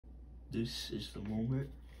This is the moment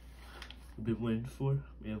we've been waiting for.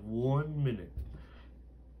 We have 1 minute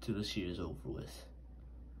till this year is over with.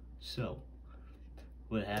 So,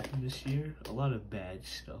 what happened this year? A lot of bad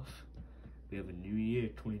stuff. We have a new year,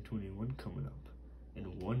 2021, coming up.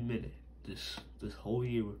 In 1 minute, this whole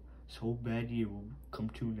year, this whole bad year will come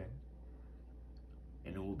to an end.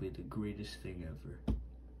 And it will be the greatest thing ever.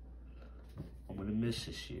 I'm gonna miss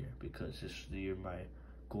this year because this is the year of my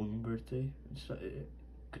golden birthday. It's a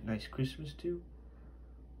nice Christmas too.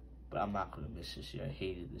 But I'm not gonna miss this year. I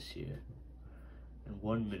hated this year. In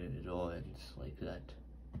 1 minute it all ends like that.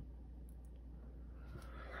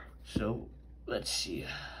 So let's see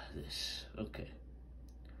this. Okay.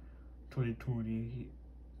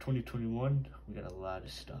 2021, we got a lot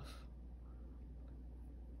of stuff.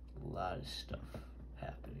 A lot of stuff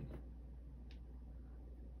happening.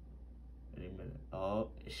 Any minute. Oh,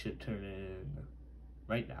 it should turn in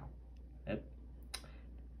right now. Yep.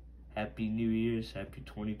 Happy New Year's, happy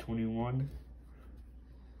 2021.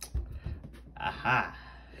 Aha.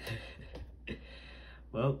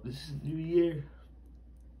 Well, this is New Year.